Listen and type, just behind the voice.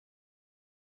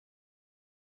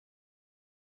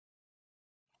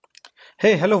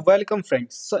Hey, hello, welcome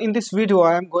friends. So in this video,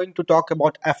 I am going to talk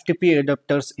about FTP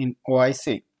adapters in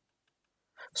OIC.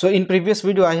 So in previous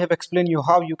video, I have explained you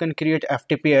how you can create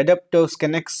FTP adapters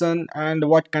connection and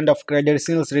what kind of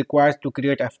credentials required to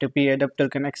create FTP adapter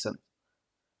connection.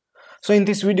 So in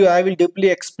this video, I will deeply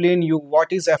explain you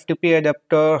what is FTP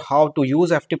adapter, how to use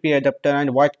FTP adapter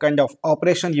and what kind of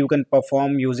operation you can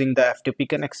perform using the FTP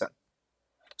connection.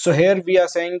 So here we are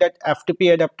saying that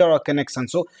FTP adapter or connection.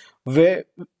 So where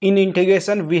in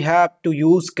integration we have to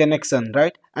use connection,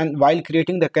 right? And while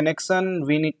creating the connection,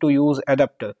 we need to use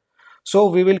adapter. So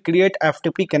we will create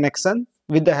FTP connection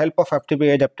with the help of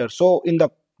FTP adapter. So in the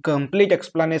complete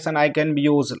explanation, I can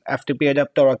use FTP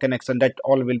adapter or connection. That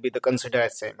all will be the considered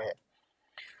as same here.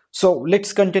 So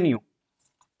let's continue.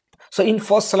 So in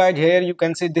first slide here, you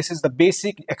can see this is the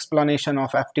basic explanation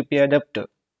of FTP adapter.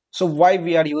 So why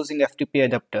we are using FTP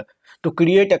adapter? To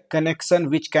create a connection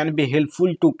which can be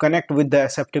helpful to connect with the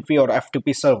SFTP or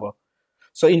FTP server.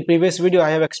 So in previous video,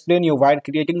 I have explained you while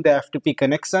creating the FTP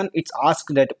connection, it's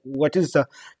asked that what is the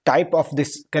type of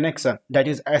this connection, that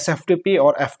is SFTP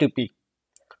or FTP.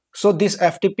 So this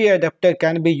FTP adapter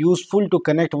can be useful to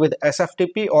connect with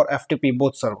SFTP or FTP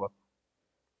both server.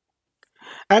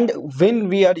 And when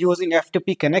we are using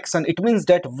FTP connection, it means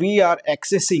that we are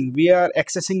accessing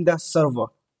the server.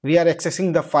 We are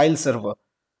accessing the file server.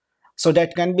 So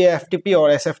that can be FTP or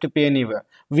SFTP anywhere.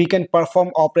 We can perform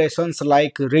operations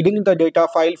like reading the data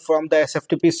file from the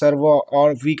SFTP server,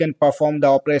 or we can perform the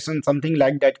operation something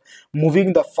like that,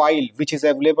 moving the file which is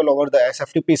available over the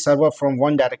SFTP server from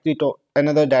one directory to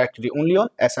another directory only on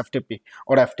SFTP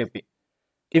or FTP.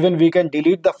 Even we can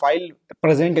delete the file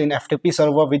present in FTP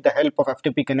server with the help of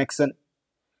FTP connection.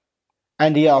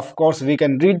 And yeah, of course, we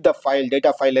can read the file,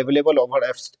 data file available over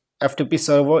FTP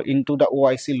server into the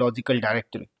OIC logical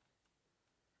directory.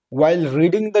 While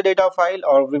reading the data file,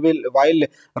 or while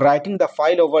writing the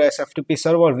file over SFTP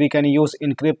server, we can use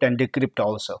encrypt and decrypt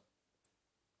also.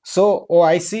 So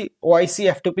OIC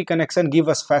FTP connection give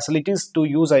us facilities to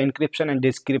use encryption and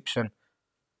decryption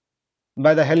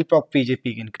by the help of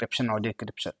PGP encryption or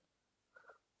decryption.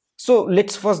 So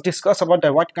let's first discuss about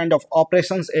what kind of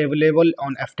operations available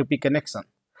on FTP connection.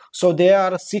 So there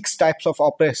are 6 types of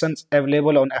operations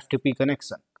available on FTP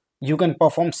connection. You can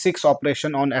perform 6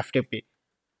 operations on FTP.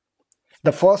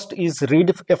 The first is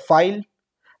read a file,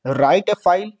 write a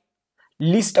file,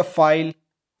 list a file,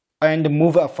 and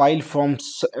move a file from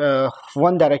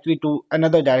one directory to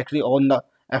another directory on the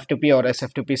FTP or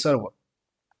SFTP server.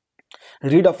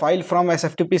 Read a file from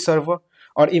SFTP server,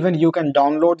 or even you can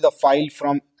download the file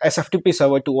from SFTP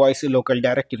server to OIC local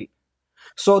directory.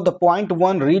 So the point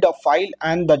one, read a file,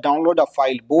 and the download a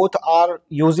file, both are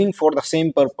using for the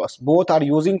same purpose. Both are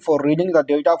using for reading the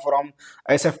data from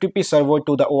SFTP server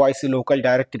to the OIC local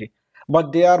directory,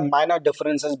 but there are minor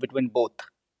differences between both.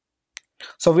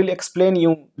 So we'll explain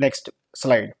you next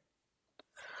slide.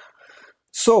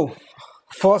 So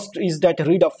first is that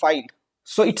read a file.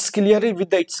 So it's clearly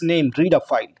with its name, read a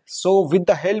file. So with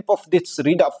the help of this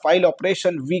read a file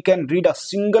operation, we can read a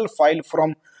single file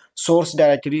from source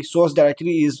directory. Source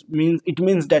directory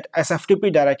means that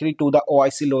SFTP directory to the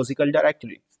OIC logical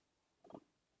directory.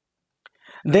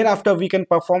 Then after we can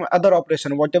perform other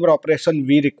operation, whatever operation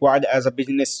we required as a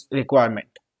business requirement.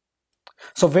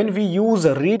 So when we use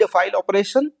a read a file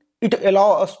operation, it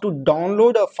allows us to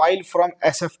download a file from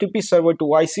SFTP server to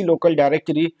OIC local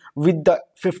directory with the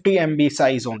 50 MB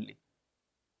size only.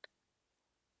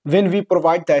 When we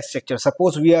provide the structure,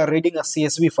 suppose we are reading a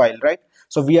CSV file, right?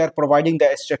 So we are providing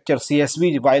the structure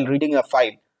CSV while reading a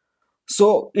file.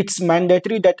 So it's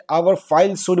mandatory that our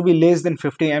file should be less than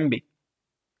 50 MB.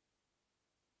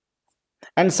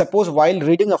 And suppose while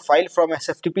reading a file from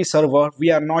SFTP server,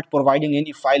 we are not providing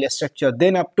any file structure,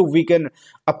 then we can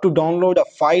download a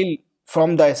file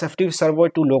from the SFTP server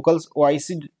to local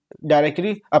OIC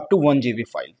directory up to 1 GB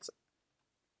files.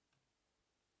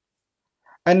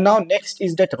 And now next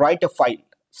is that write a file.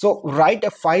 So write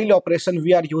a file operation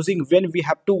we are using when we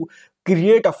have to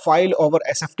create a file over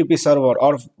SFTP server,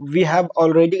 or we have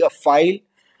already a file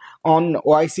on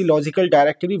OIC logical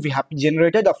directory. We have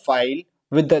generated a file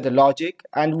with the logic,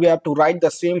 and we have to write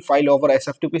the same file over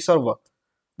SFTP server.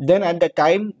 Then at the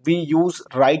time we use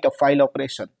write a file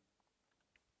operation.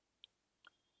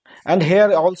 And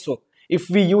here also, if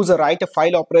we use a write a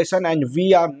file operation and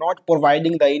we are not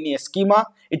providing any schema,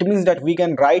 it means that we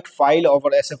can write file over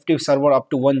SFTP server up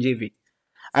to 1 GB.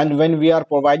 And when we are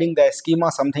providing the schema,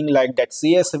 something like that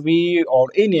CSV or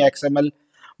any XML,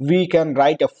 we can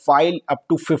write a file up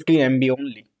to 50 MB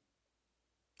only.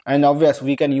 And obviously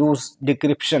we can use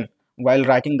decryption while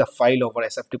writing the file over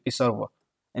SFTP server,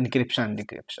 encryption and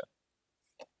decryption.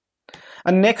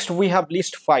 And next we have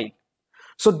list file.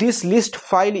 So this list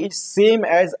file is same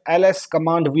as ls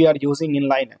command we are using in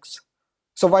Linux.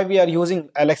 So why we are using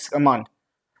ls command?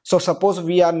 So suppose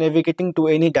we are navigating to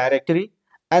any directory,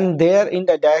 and there in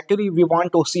the directory we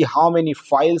want to see how many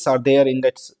files are there in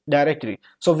that directory.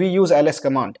 So we use ls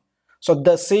command. So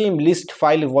the same list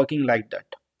file is working like that.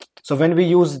 So when we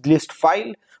use list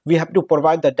file, we have to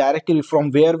provide the directory from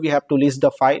where we have to list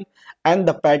the file, and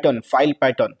the pattern, file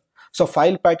pattern. So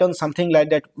file pattern, something like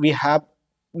that, we have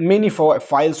many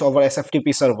files over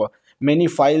SFTP server. Many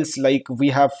files, like we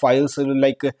have files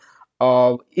like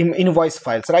invoice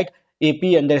files, right?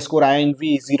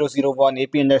 AP_INV001,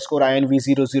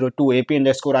 AP_INV002,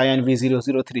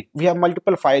 AP_INV003. We have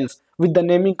multiple files with the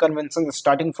naming conventions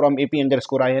starting from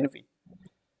AP_INV.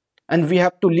 And we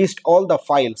have to list all the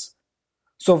files.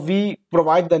 So we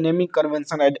provide the naming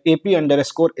convention at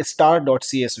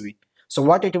AP_star.csv. So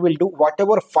what it will do,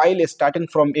 whatever file is starting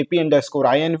from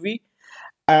AP_INV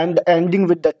and ending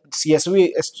with the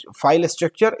CSV file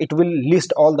structure, it will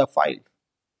list all the files.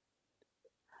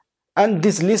 And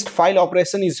this list file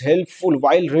operation is helpful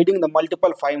while reading the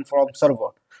multiple files from server.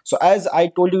 So as I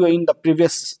told you in the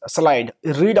previous slide,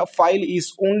 read a file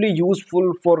is only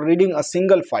useful for reading a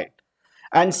single file.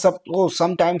 And suppose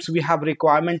sometimes we have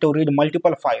requirement to read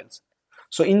multiple files.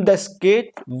 So in this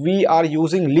case, we are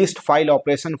using list file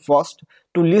operation first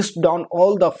to list down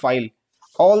all the file,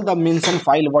 all the mentioned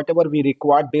file, whatever we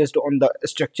required based on the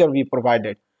structure we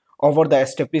provided over the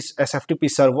SFTP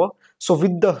server. So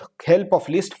with the help of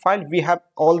list file, we have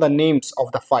all the names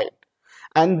of the file.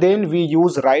 And then we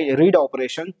use read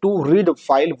operation to read a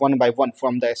file one by one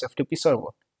from the SFTP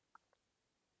server.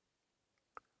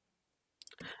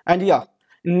 And yeah,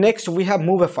 next we have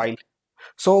move a file.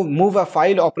 So move a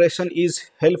file operation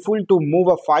is helpful to move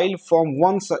a file from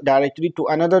one directory to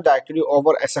another directory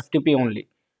over SFTP only.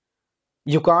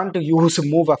 You can't use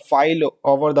move a file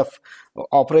over the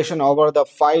operation over the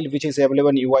file which is available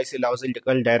in OIC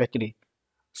logical directory.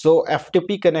 So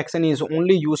FTP connection is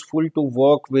only useful to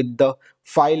work with the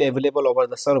file available over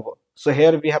the server. So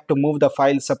here we have to move the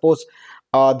file. Suppose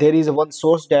there is one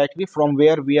source directory from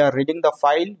where we are reading the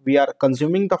file, we are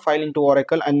consuming the file into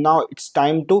Oracle, and now it's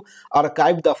time to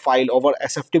archive the file over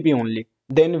SFTP only.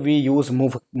 Then we use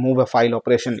move a file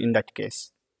operation in that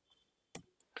case.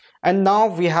 And now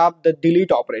we have the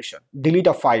delete operation, delete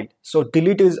a file. So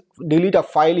delete a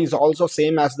file is also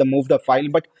same as the move the file,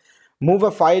 but move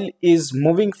a file is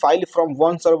moving file from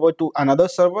one server to another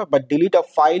server, but delete a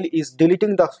file is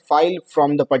deleting the file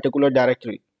from the particular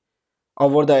directory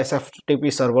over the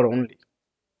SFTP server only.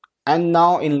 And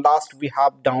now in last we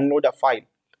have download a file.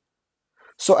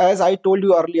 So as I told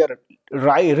you earlier,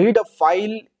 read a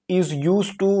file is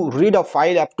used to read a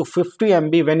file up to 50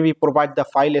 MB when we provide the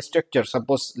file structure,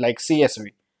 suppose like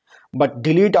CSV. But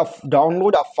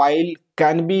download a file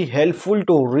can be helpful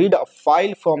to read a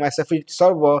file from SFTP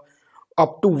server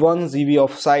up to 1 GB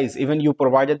of size, even you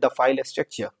provided the file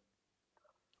structure.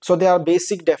 So there are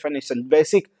basic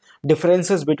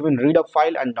differences between read a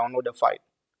file and download a file.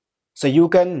 So you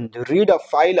can read a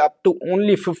file up to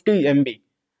only 50 MB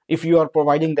if you are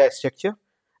providing the structure,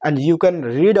 and you can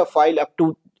read a file up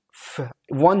to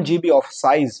 1 GB of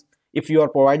size if you are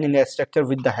providing a structure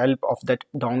with the help of that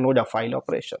download a file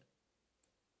operation.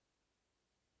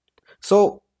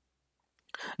 So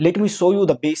let me show you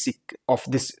the basic of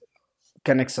this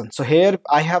connection. So here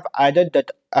I have added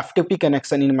that FTP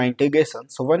connection in my integration.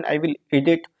 So when I will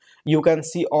edit, you can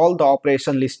see all the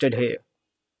operation listed here.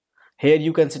 Here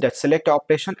you can see that select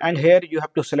operation, and here you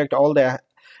have to select all the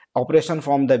operation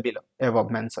from the below above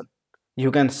mentioned. You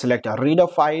can select a read a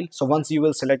file. So once you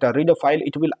will select a read a file,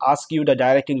 it will ask you the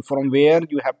directory from where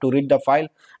you have to read the file,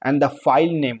 and the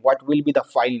file name, what will be the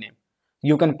file name.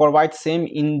 You can provide same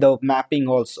in the mapping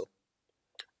also.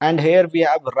 And here we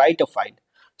have write a file.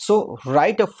 So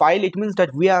write a file, it means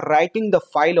that we are writing the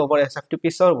file over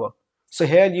SFTP server. So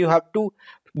here you have to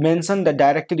mention the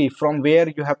directory from where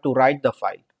you have to write the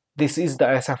file. This is the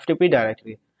SFTP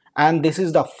directory, and this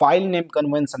is the file name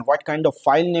convention, what kind of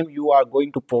file name you are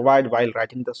going to provide while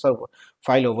writing the server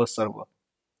file over server.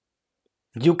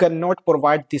 You cannot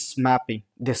provide this mapping,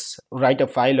 this write a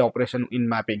file operation in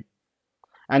mapping.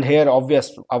 And here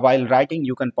obvious, while writing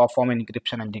you can perform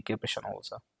encryption and decryption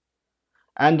also.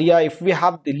 And yeah, if we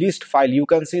have the list file, you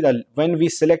can see that when we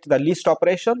select the list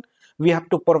operation, we have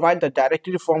to provide the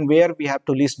directory from where we have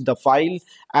to list the file,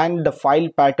 and the file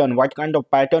pattern, what kind of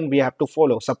pattern we have to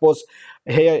follow. Suppose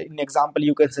here in example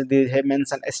you can see they have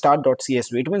mentioned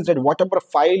start.csv. It means that whatever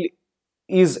file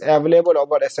is available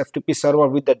over SFTP server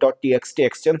with the .txt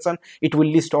extension, it will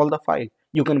list all the file.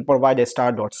 You can provide a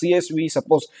star.csv.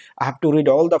 Suppose I have to read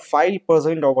all the file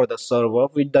present over the server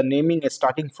with the naming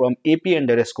starting from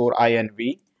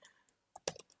ap_inv,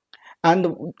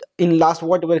 and in last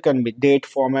whatever can be date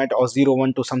format or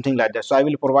 012 something like that. So I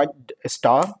will provide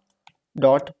star.csv.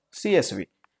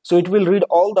 So it will read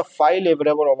all the file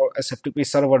available over SFTP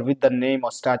server with the name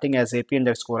or starting as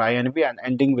ap_inv and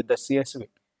ending with the csv.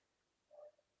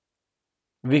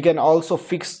 We can also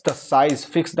fix the size,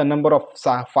 fix the number of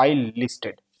file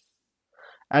listed.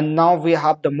 And now we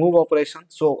have the move operation.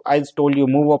 So I told you,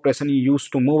 move operation you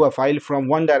used to move a file from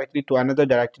one directory to another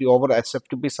directory over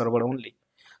SFTP server only.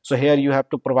 So here you have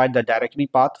to provide the directory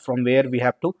path from where we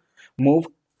have to move,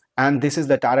 and this is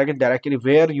the target directory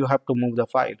where you have to move the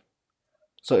file.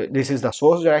 So this is the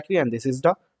source directory and this is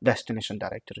the destination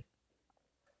directory.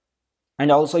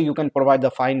 And also you can provide the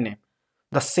file name.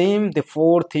 The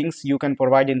 4 things you can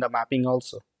provide in the mapping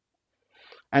also.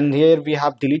 And here we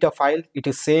have delete a file. It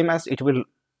is same as it will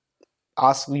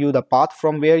ask you the path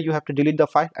from where you have to delete the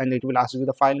file, and it will ask you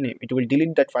the file name. It will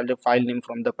delete that file, the file name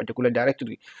from the particular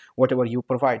directory, whatever you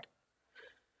provide.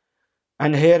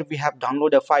 And here we have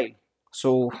download a file.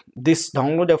 So this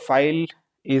download a file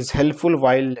is helpful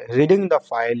while reading the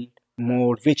file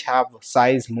mode which have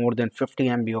size more than 50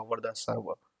 MB over the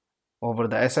server, over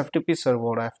the SFTP server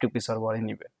or FTP server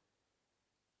anywhere.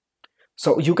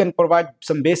 So you can provide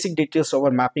some basic details over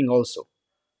mapping also.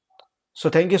 So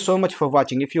thank you so much for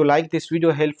watching. If you like this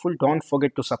video helpful, don't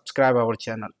forget to subscribe our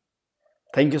channel.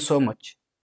 Thank you so much.